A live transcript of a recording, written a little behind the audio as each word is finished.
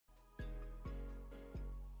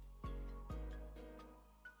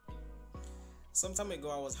Some time ago,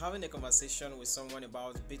 I was having a conversation with someone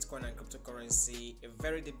about Bitcoin and cryptocurrency, a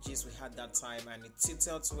very deep gist we had that time, and it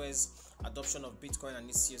tilted towards adoption of Bitcoin and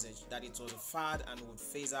its usage, that it was a fad and would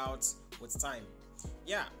phase out with time.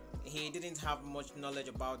 Yeah, he didn't have much knowledge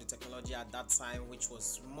about the technology at that time, which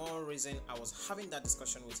was more reason I was having that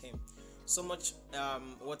discussion with him. So much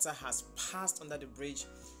water has passed under the bridge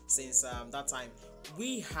since that time.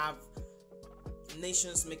 We have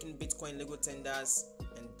nations making Bitcoin legal tenders,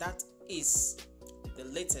 and that is the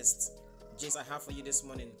latest gist I have for you this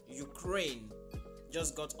morning. Ukraine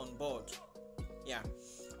just got on board. Yeah,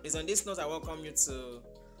 it's on this note I welcome you to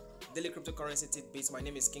Daily Cryptocurrency Tidbits. My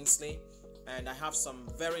name is Kingsley, and I have some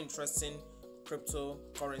very interesting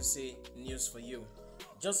cryptocurrency news for you.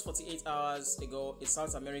 Just 48 hours ago, a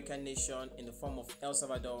South American nation in the form of El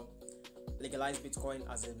Salvador legalized Bitcoin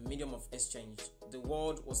as a medium of exchange. The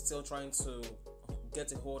world was still trying to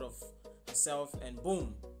get a hold of herself, and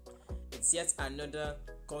boom, it's yet another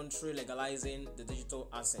country legalizing the digital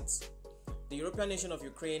assets. The European nation of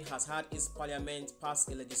Ukraine has had its parliament pass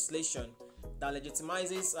a legislation that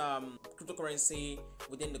legitimizes cryptocurrency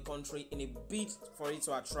within the country in a bid for it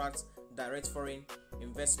to attract direct foreign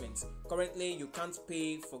investment. Currently, you can't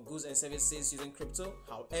pay for goods and services using crypto.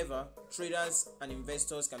 However, traders and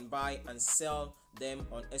investors can buy and sell them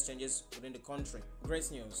on exchanges within the country.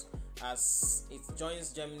 Great news, as it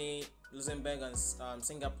joins Germany, Luxembourg, and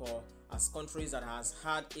Singapore as countries that has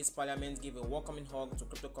had its parliament give a welcoming hug to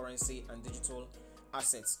cryptocurrency and digital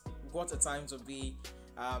assets. What a time to be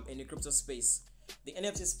in the crypto space. The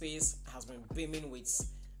NFT space has been beaming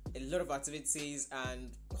with a lot of activities,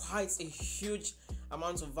 and quite a huge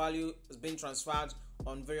amount of value is being transferred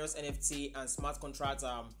on various NFT and smart contract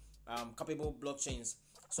capable blockchains.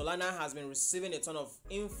 Solana has been receiving a ton of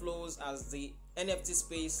inflows as the NFT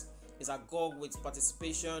space is agog with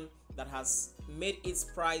participation that has made its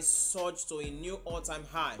price surge to a new all-time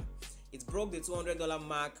high. It broke the $200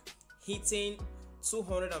 mark, hitting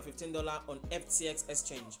 $215 on FTX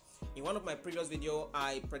exchange. In one of my previous videos,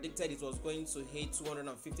 I predicted it was going to hit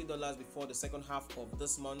 $250 before the second half of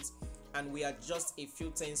this month, and we are just a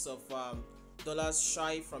few tens of dollars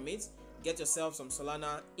shy from it. Get yourself some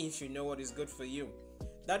Solana if you know what is good for you.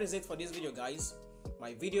 That is it for this video, guys.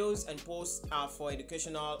 My videos and posts are for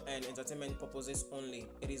educational and entertainment purposes only.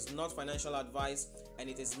 It is not financial advice, and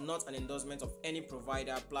it is not an endorsement of any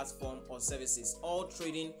provider, platform, or services. All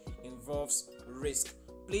trading involves risk.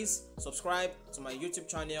 Please subscribe to my YouTube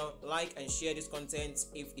channel, like and share this content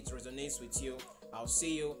if it resonates with you. I'll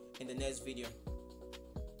see you in the next video.